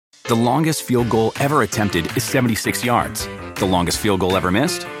The longest field goal ever attempted is 76 yards. The longest field goal ever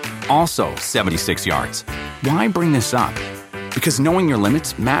missed? Also 76 yards. Why bring this up? Because knowing your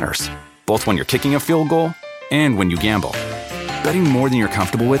limits matters, both when you're kicking a field goal and when you gamble. Betting more than you're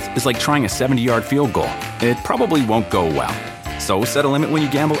comfortable with is like trying a 70-yard field goal. It probably won't go well. So set a limit when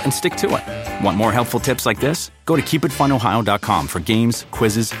you gamble and stick to it. Want more helpful tips like this? Go to keepitfunohio.com for games,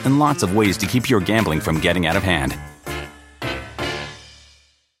 quizzes, and lots of ways to keep your gambling from getting out of hand.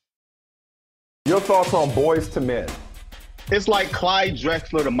 Your thoughts on Boyz II Men? It's like Clyde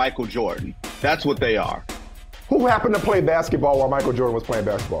Drexler to Michael Jordan. That's what they are. Who happened to play basketball while Michael Jordan was playing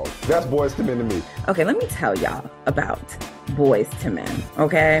basketball? That's Boyz II Men to me. Okay, let me tell y'all about Boyz II Men,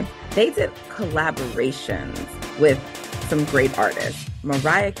 okay? They did collaborations with some great artists.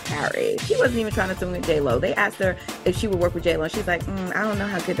 Mariah Carey, she wasn't even trying to sing with J-Lo. They asked her if she would work with J-Lo, and she's like, I don't know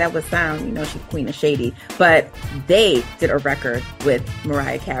how good that would sound. You know, she's Queen of Shady. But they did a record with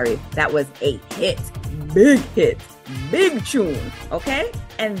Mariah Carey that was a hit, big tune, okay?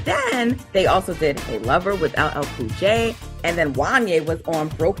 And then they also did Hey Lover with LL Cool J. And then Wanye was on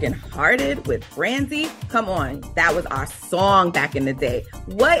Broken Hearted with Brandy. Come on, that was our song back in the day.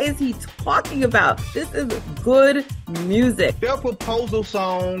 What is he talking about? This is good music. Their proposal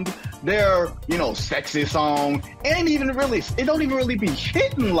song, their, sexy song, it don't even really be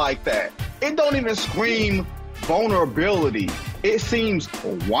hitting like that. It don't even scream vulnerability. It seems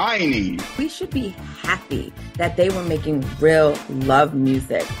whiny. We should be happy that they were making real love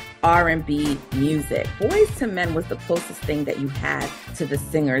music, R&B music. Boyz II Men was the closest thing that you had to the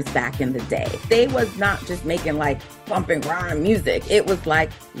singers back in the day. They was not just making like bump and grind music. It was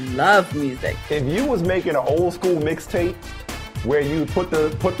like love music. If you was making an old school mixtape where you put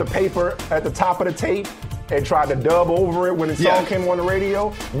the paper at the top of the tape and tried to dub over it when the song came on the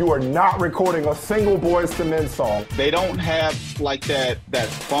radio, you are not recording a single Boyz II Men song. They don't have like that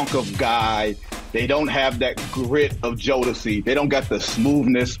funk of Guy. They don't have that grit of Jodeci. They don't got the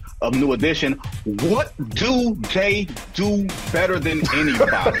smoothness of New Edition. What do they do better than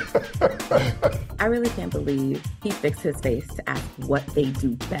anybody? I really can't believe he fixed his face to ask what they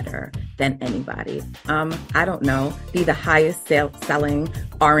do better than anybody. I don't know. Be the highest selling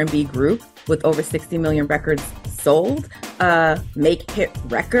R&B group with over 60 million records sold, make hit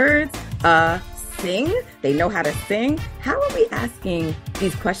records, sing. They know how to sing. How are we asking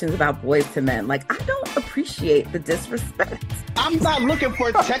these questions about Boyz II Men? Like, I don't appreciate the disrespect. I'm not looking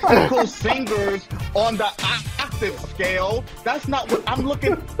for technical singers on the octave scale. That's not what I'm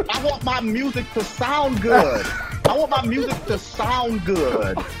looking. I want my music to sound good. I want my music to sound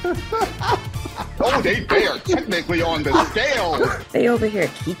good. Oh, they are technically on the scale. They over here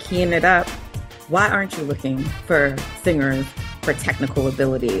kikiing it up. Why aren't you looking for singers for technical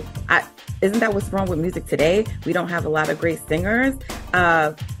ability? Isn't that what's wrong with music today? We don't have a lot of great singers.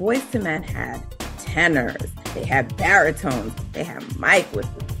 Boyz II Men had tenors. They had baritones. They had Mike with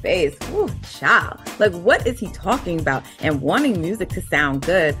the bass. Ooh, child. Like, what is he talking about? And wanting music to sound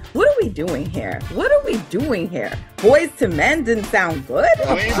good. What are we doing here? Boyz II Men didn't sound good?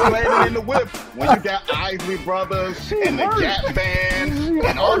 You ain't playing in the whip when you got Isley Brothers and the Gap Band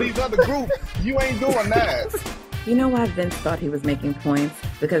and all these other groups. You ain't doing that. You know why Vince thought he was making points?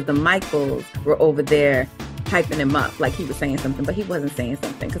 Because the Michaels were over there hyping him up like he was saying something, but he wasn't saying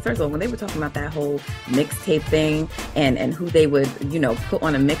something. Because first of all, when they were talking about that whole mixtape thing and who they would, put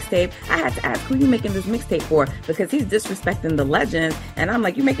on a mixtape, I had to ask, who you making this mixtape for? Because he's disrespecting the legends. And I'm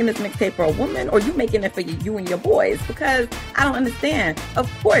like, you making this mixtape for a woman or you making it for you and your boys? Because I don't understand. Of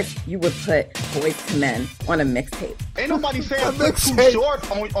course you would put Boyz II Men on a mixtape. Ain't nobody saying put Too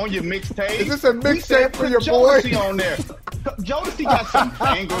Short on your mixtape. Is this a mixtape for your boy? On there. Jodeci got some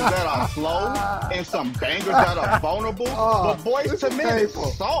bangers that are slow and some bangers that are vulnerable. But Boyz II Men is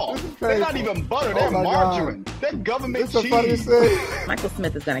soft. They're not even butter. They're margarine. They're government cheese. Michael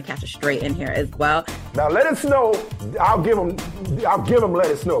Smith is going to catch a stray in here as well. Now let us know. I'll give him let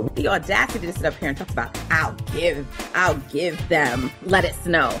us know. The audacity to sit up here and talk about I'll give them let us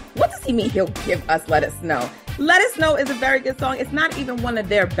know. What does he mean he'll give us let us know? Let Us Know is a very good song. It's not even one of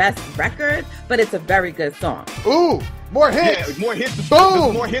their best records, but it's a very good song. Ooh, more hits. Yeah, more hits. Boom.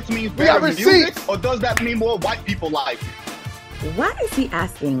 Does more hits means better music, or does that mean more white people like it? Why is he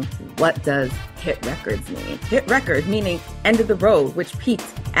asking what does hit records mean? Hit records meaning end of the road, which peaked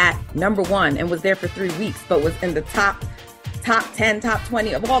at number 1 and was there for 3 weeks, but was in the top 10, top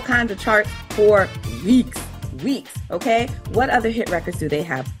 20 of all kinds of charts for weeks, okay? What other hit records do they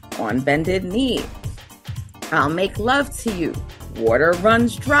have? On Bended Knee, I'll Make Love to You, Water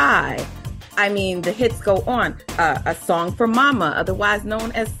Runs Dry. I mean, the hits go on. A Song for Mama, otherwise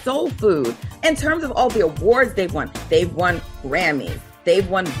known as Soul Food. In terms of all the awards they've won Grammys, They've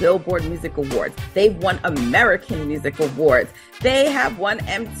won Billboard Music Awards. They've won American Music Awards. They have won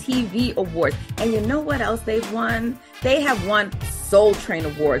MTV Awards. And you know what else they've won? They have won Soul Train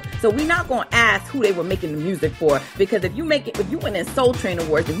Awards. So we're not going to ask who they were making the music for, because if you win in Soul Train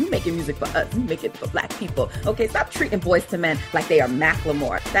Awards, then you making music for us. You make it for black people. Okay, stop treating Boyz II Men like they are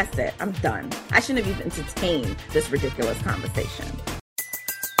Macklemore. That's it. I'm done. I shouldn't have even entertained this ridiculous conversation.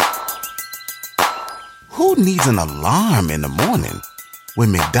 Who needs an alarm in the morning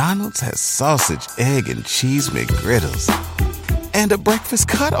when McDonald's has sausage, egg, and cheese McGriddles and a breakfast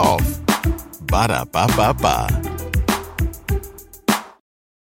cutoff? Ba-da-ba-ba-ba.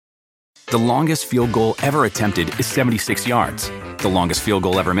 The longest field goal ever attempted is 76 yards. The longest field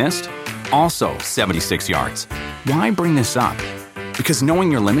goal ever missed? Also 76 yards. Why bring this up? Because knowing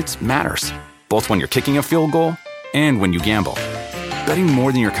your limits matters, both when you're kicking a field goal and when you gamble. Betting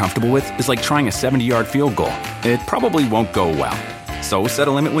more than you're comfortable with is like trying a 70-yard field goal. It probably won't go well. So set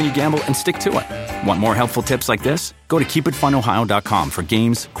a limit when you gamble and stick to it. Want more helpful tips like this? Go to keepitfunohio.com for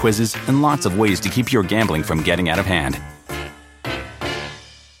games, quizzes, and lots of ways to keep your gambling from getting out of hand.